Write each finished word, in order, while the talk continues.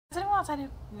outside who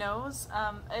knows,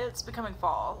 it's becoming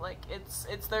fall. Like, it's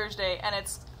Thursday, and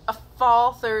it's a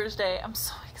fall Thursday. I'm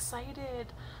so excited.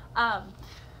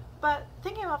 But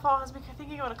thinking about fall has me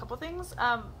thinking about a couple things.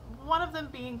 One of them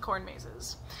being corn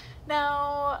mazes.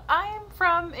 Now, I'm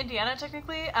from Indiana,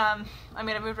 technically. I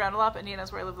mean, I moved around a lot, but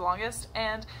Indiana's where I live the longest,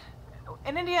 and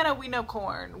in Indiana, we know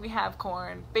corn. We have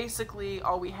corn. Basically,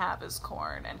 all we have is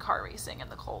corn and car racing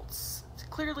and the Colts. It's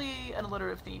clearly an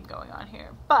alliterative theme going on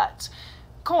here, but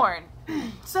corn.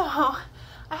 So,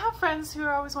 I have friends who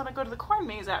always want to go to the corn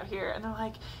maze out here, and they're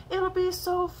like, it'll be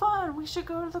so fun, we should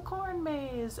go to the corn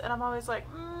maze. And I'm always like,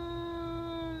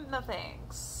 no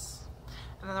thanks.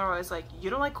 And then they're always like, you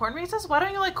don't like corn mazes? Why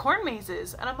don't you like corn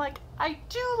mazes? And I'm like, I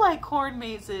do like corn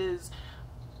mazes,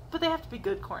 but they have to be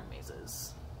good corn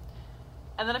mazes.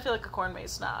 And then I feel like a corn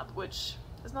maze snob, which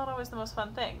is not always the most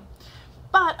fun thing.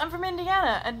 But I'm from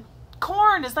Indiana, and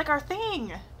corn is like our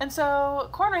thing. And so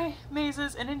corn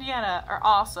mazes in Indiana are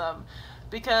awesome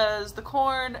because the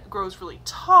corn grows really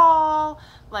tall.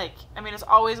 Like, I mean, it's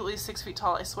always at least 6 feet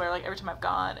tall, I swear. Like, every time I've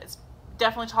gone, it's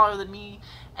definitely taller than me.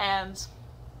 And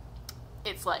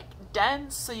it's like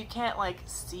dense, so you can't like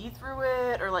see through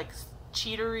it or like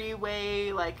cheatery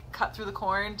way, like cut through the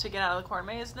corn to get out of the corn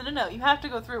maze. No, you have to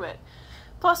go through it.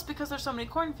 Plus, because there's so many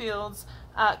cornfields,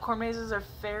 corn mazes are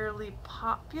fairly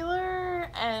popular,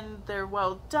 and they're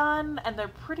well done, and they're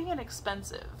pretty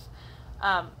inexpensive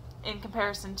in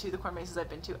comparison to the corn mazes I've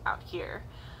been to out here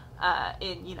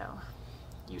in, you know,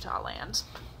 Utah land.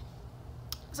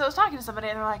 So I was talking to somebody,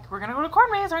 and they're like, we're gonna go to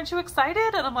corn maze, aren't you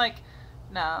excited? And I'm like,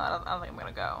 no, I don't think I'm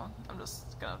gonna go. I'm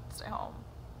just gonna stay home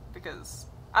because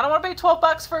I don't want to pay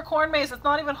 $12 for a corn maze that's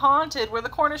not even haunted, where the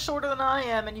corn is shorter than I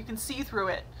am and you can see through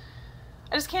it.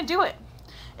 I just can't do it.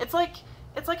 It's like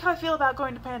how I feel about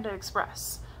going to Panda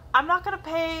Express. I'm not gonna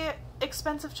pay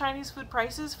expensive Chinese food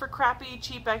prices for crappy,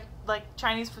 cheap, like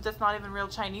Chinese food that's not even real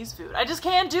Chinese food. I just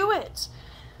can't do it.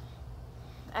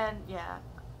 And yeah,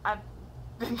 I've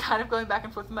been kind of going back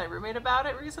and forth with my roommate about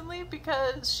it recently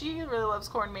because she really loves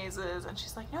corn mazes, and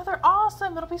she's like, no, they're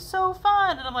awesome, it'll be so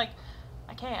fun. And I'm like,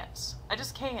 I can't. I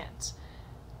just can't.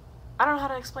 I don't know how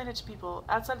to explain it to people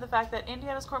outside of the fact that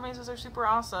Indiana's corn mazes are super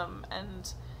awesome,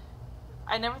 and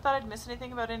I never thought I'd miss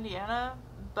anything about Indiana,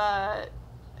 but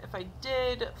if I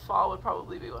did, fall would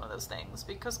probably be one of those things,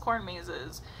 because corn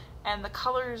mazes and the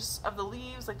colors of the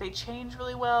leaves, like, they change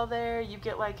really well there. You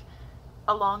get like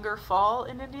a longer fall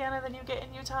in Indiana than you get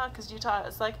in Utah, because Utah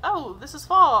is like, oh, this is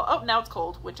fall, oh, now it's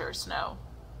cold, winter, snow.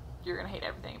 You're gonna hate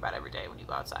everything about every day when you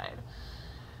go outside.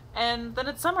 And then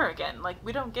it's summer again. Like,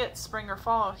 we don't get spring or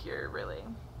fall here, really.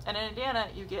 And in Indiana,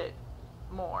 you get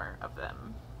more of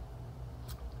them.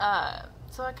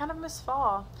 So I kind of miss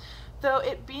fall. Though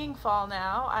it being fall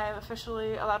now, I have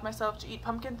officially allowed myself to eat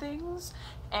pumpkin things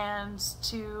and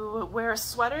to wear a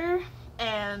sweater,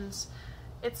 and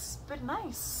it's been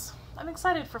nice. I'm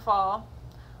excited for fall.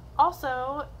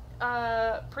 Also,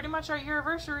 pretty much our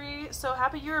year-iversary, so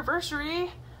happy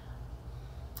year-iversary!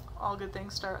 All good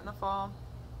things start in the fall.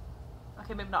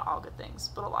 Okay, maybe not all good things,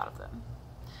 but a lot of them.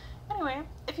 Anyway,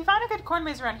 if you find a good corn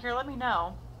maze around here, let me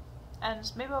know,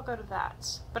 and maybe I'll go to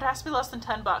that. But it has to be less than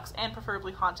 $10, and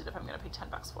preferably haunted if I'm going to pay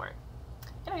 $10 for it.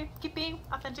 Anyway, keep being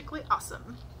authentically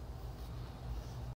awesome.